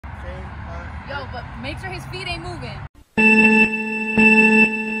Yo, but make sure his feet ain't moving.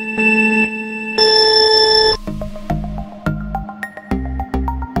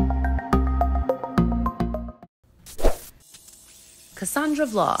 Cassandra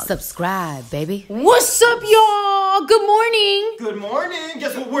Vlog. Subscribe, baby. What's up, y'all? Good morning. Good morning.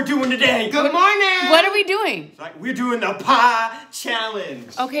 Guess what we're doing today? Good morning. What are we doing? We're doing the pie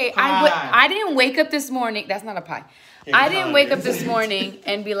challenge. Okay, Pie. I didn't wake up this morning. That's not a pie. I didn't wake up this morning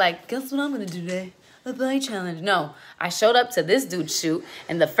and be like, guess what I'm gonna do today? A pie challenge. No, I showed up to this dude's shoot,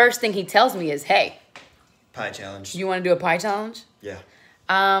 and the first thing he tells me is, hey, Pie challenge. you wanna do a pie challenge? Yeah.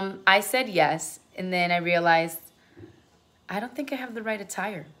 I said yes, and then I realized I don't think I have the right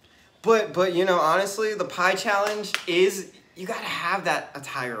attire. But you know, honestly, the pie challenge is you gotta have that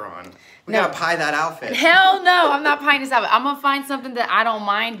attire on. We gotta pie that outfit. Hell no, I'm not pieing this outfit. I'm gonna find something that I don't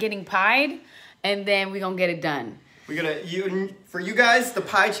mind getting pied, and then we're gonna get it done. For you guys, the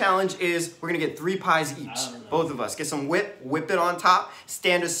pie challenge is we're gonna get 3 pies each. Both of us. Get some whip it on top,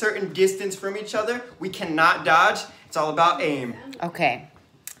 stand a certain distance from each other. We cannot dodge. It's all about aim. Okay.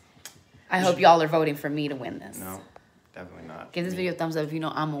 I hope y'all are voting for me to win this. No, definitely not. Give this video a thumbs up if you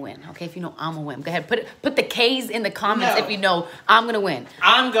know I'm gonna win. Okay, if you know I'm gonna win. Go ahead, put the K's in the comments if you know I'm gonna win.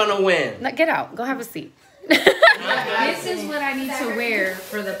 I'm gonna win. Now get out. Go have a seat. This is what I need to wear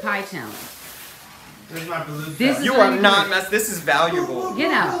for the pie challenge. You are not this is valuable.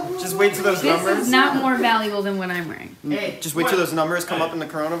 Get out. Just wait till those numbers. This is not more valuable than what I'm wearing. Just wait till those numbers come up in the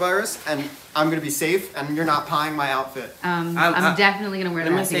coronavirus, and I'm gonna be safe, and you're not pieing my outfit. I'm definitely gonna wear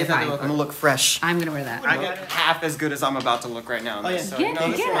that to get pie. I'm gonna look fresh. I'm gonna wear that. I got half as good as I'm about to look right now. So, Get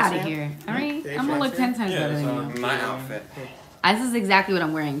out of here. All right, I'm gonna look 10 times better than you. My outfit. This is exactly what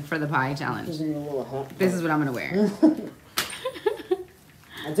I'm wearing for the pie challenge. This is what I'm gonna wear.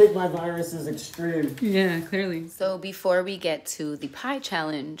 I take my viruses extreme. Yeah, clearly. So before we get to the pie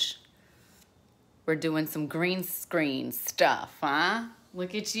challenge, we're doing some green screen stuff, huh?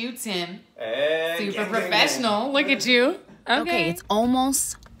 Look at you, Tim. Hey, Super professional. Look at you. Okay, it's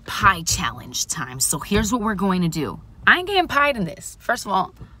almost pie challenge time. So here's what we're going to do. I ain't getting pied in this. First of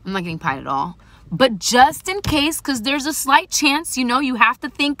all, I'm not getting pied at all. But just in case, because there's a slight chance, you know, you have to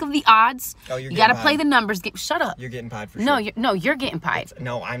think of the odds. Oh, you're you got to getting play pied. the numbers. Shut up. You're getting pied for No, sure. you're getting pied.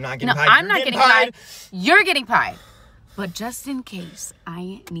 No, I'm not getting No, pied. I'm You're not getting pied. You're getting pied. But just in case,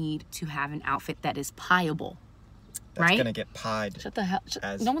 I need to have an outfit that is pieable. That's right? gonna get pied. Shut the hell.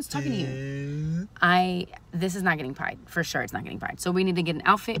 No one's talking to you. This is not getting pied. For sure, it's not getting pied. So we need to get an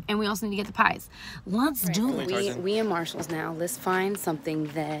outfit, and we also need to get the pies. Let's do it. We in Marshalls now. Let's find something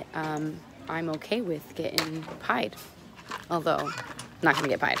that I'm okay with getting pied. Although, I'm not gonna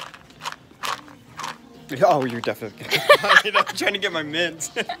get pied. Oh, you're definitely getting pied. I'm trying to get my mints.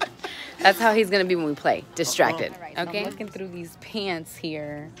 That's how he's gonna be when we play. Distracted. Okay. I'm looking through these pants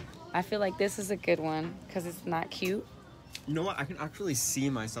here. I feel like this is a good one because it's not cute. You know what? I can actually see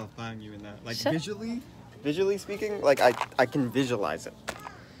myself buying you in that. Like Shut- visually speaking, like I can visualize it.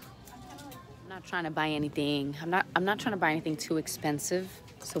 I'm not trying to buy anything. I'm not trying to buy anything too expensive.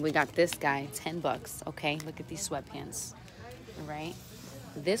 So we got this guy, $10. Okay, look at these sweatpants. All right.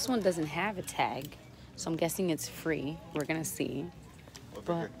 This one doesn't have a tag, so I'm guessing it's free. We're gonna see.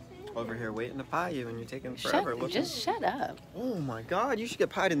 Over here waiting to pie you, and you're taking forever looking. Just shut up. Oh my God, you should get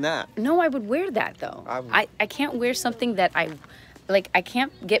pied in that. No, I would wear that though. I can't wear something that I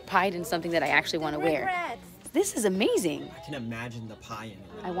can't get pied in something that I actually want to wear. This is amazing. I can imagine the pie in it.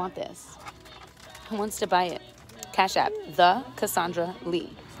 I want this. Who wants to buy it? Cash App, the Cassandra Lee.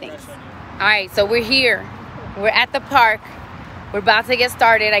 Thanks. All right, so we're here. We're at the park. We're about to get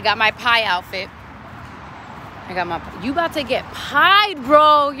started. I got my pie outfit. You about to get pied,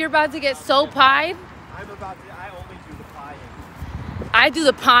 bro. You're about to get so pied. I only do the pieing. I do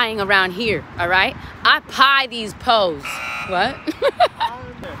the pieing around here, all right? I pie these poes. What?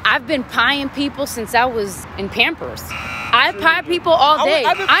 I've been pieing people since I was in Pampers. I pie people all day.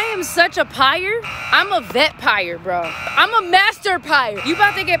 I am such a pier. I'm a vet pier, bro. I'm a master pier. You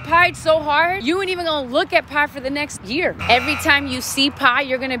about to get pied so hard, you ain't even gonna look at pie for the next year. Every time you see pie,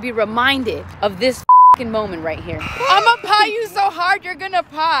 you're gonna be reminded of this moment right here. I'm gonna pie you so hard, you're gonna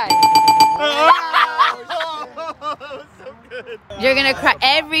pie. So good. You're gonna cry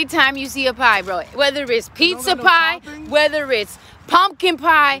every time you see a pie, bro. Whether it's pizza pie, whether it's pumpkin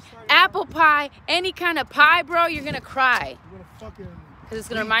pie, apple pie, any kind of pie, bro, you're gonna cry. Because it's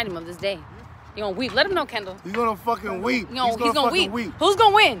gonna remind him of this day. You're gonna weep. Let him know, Kendall. He's gonna fucking weep. He's gonna weep. Who's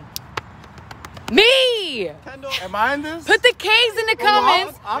gonna win? Me! Kendall, Am I in this? Put the K's in the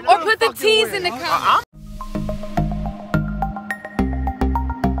comments or put the T's in the comments.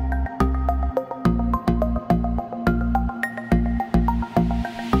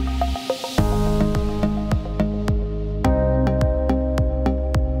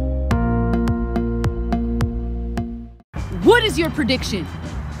 is your prediction?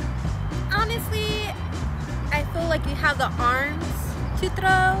 Honestly, I feel like you have the arms to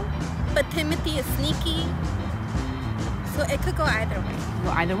throw, but Timothy is sneaky. So it could go either way.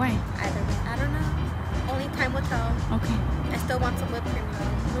 Well, either way. Either way. I don't know. Only time will tell. Okay. I still want some whipped cream though.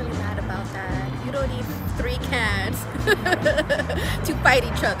 I'm really mad about that. You don't need 3 cans to fight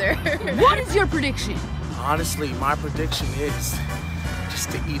each other. What is your prediction? Honestly, my prediction is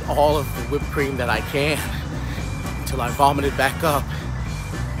just to eat all of the whipped cream that I can until I vomit it back up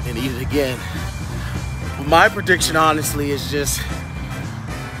and eat it again. But my prediction, honestly, is just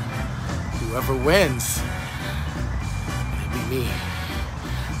whoever wins, it'll be me.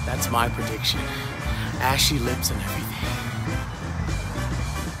 That's my prediction. Ashy lips and everything.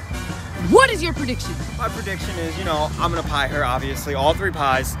 What is your prediction? My prediction is, you know, I'm gonna pie her, obviously. All 3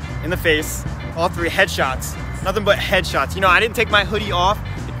 pies in the face, all 3 headshots. Nothing but headshots. You know, I didn't take my hoodie off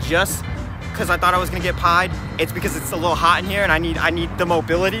just because I thought I was gonna get pied. It's because it's a little hot in here and I need the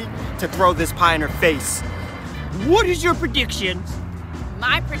mobility to throw this pie in her face. What is your prediction?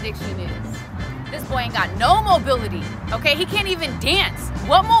 My prediction is this boy ain't got no mobility, okay? He can't even dance.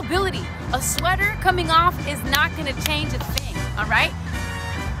 What mobility? A sweater coming off is not gonna change a thing, all right?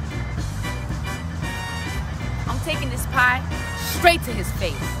 I'm taking this pie straight to his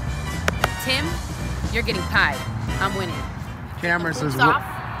face. Tim, you're getting pied. I'm winning. Cameron says, off.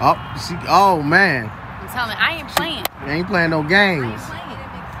 oh man, I'm telling you, I ain't playing. you ain't playing no games.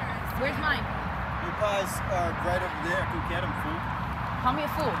 Where's mine? Your pies are right over there. Go get them, fool. Call me a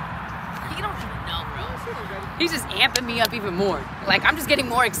fool. You don't even know, bro. He's just amping me up even more. Like, I'm just getting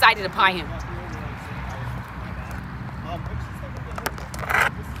more excited to pie him.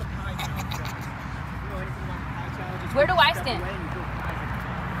 Where do I stand?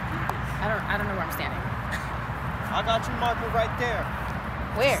 I don't know where I'm standing. I got your marker right there.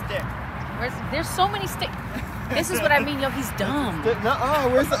 Where? Stick. There's so many sticks. This is what I mean, yo, he's dumb. No,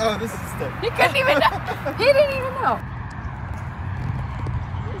 where's the, oh, this is the stick. He couldn't even know. He didn't even know.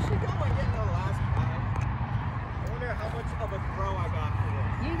 Where's she going getting the last pie? I wonder how much of a throw I got for this.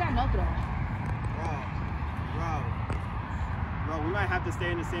 You ain't got no throw. Bro, we might have to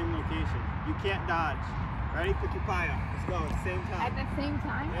stay in the same location. You can't dodge. Ready? Pick your pie up. Let's go at the same time. At the same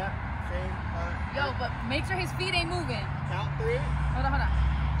time? Yeah, same time. Yo, but make sure his feet ain't moving. Count 3. Hold on.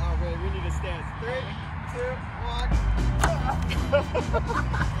 Oh, really? We need a stance. 3, 2,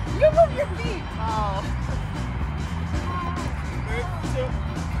 1. You move your feet. Oh. 3, 2.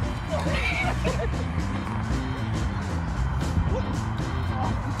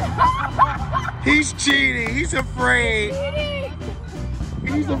 He's cheating. He's afraid.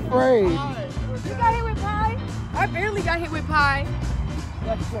 He's afraid. You got hit with pie? I barely got hit with pie.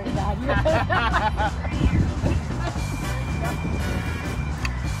 That's so bad.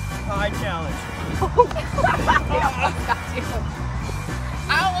 Pie challenge.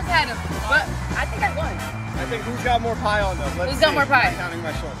 I almost had him, but I think I won. I think who's got more pie on them? Who's got more pie? I'm counting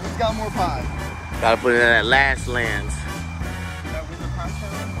my shorts. Who's got more pie? Gotta put it in that last lens. That win the pie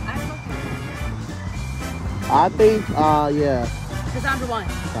challenge? I think, yeah. Cassandra won.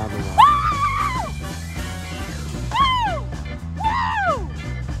 Probably Woo!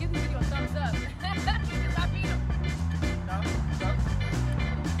 Give this video a thumbs up. Because I beat him.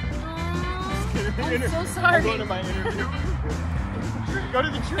 I'm so sorry. I'm going to my interview. Go to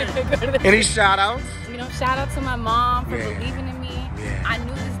the tree. Any shout outs? You know, shout out to my mom for Yeah. believing in me. Yeah. I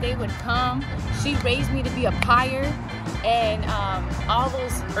knew this day would come. She raised me to be a pier, and all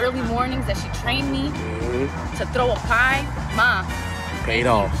those early mornings that she trained me to throw a pie, Ma, Paid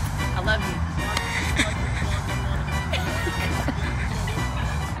off. I love you.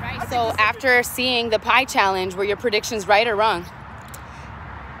 Right, so after seeing the pie challenge, were your predictions right or wrong?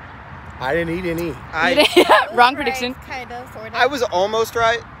 I didn't eat any. Wrong prediction. Kind of, sort of. I was almost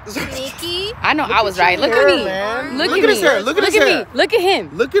right. Sneaky. I know I was right. Look at me. Man. Look Look at at his me. hair. Look at his hair. me. Look at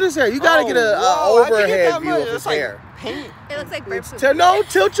him. Look at his hair. You gotta get a whoa, I didn't get overhead that view much. of his It's like hair. paint. It looks like bird poop.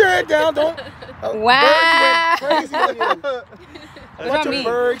 Tilt your head down. Don't. Wow. Birds went crazy on you. What A bunch about of me?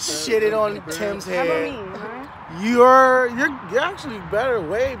 birds shitted on Tim's How about head. me? Huh? You're actually better,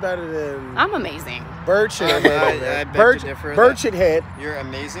 way better than I'm amazing. bird shit head. I beg Bird to differ bird that. shit head. You're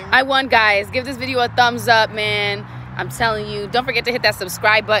amazing. I won, guys. Give this video a thumbs up, man. I'm telling you. Don't forget to hit that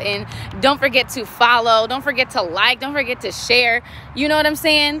subscribe button. Don't forget to follow. Don't forget to like. Don't forget to share. You know what I'm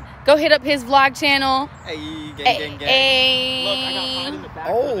saying? Go hit up his vlog channel. Hey, gang. Hey. Look, I got pie in the back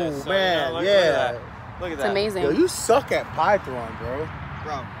Oh, for this, so, man, look yeah. at that. Look at It's that. amazing. Yo, you suck at pie throwing, bro.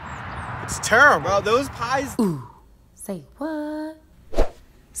 Bro, It's terrible. those pies. Say what?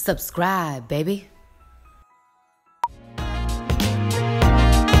 Subscribe, baby.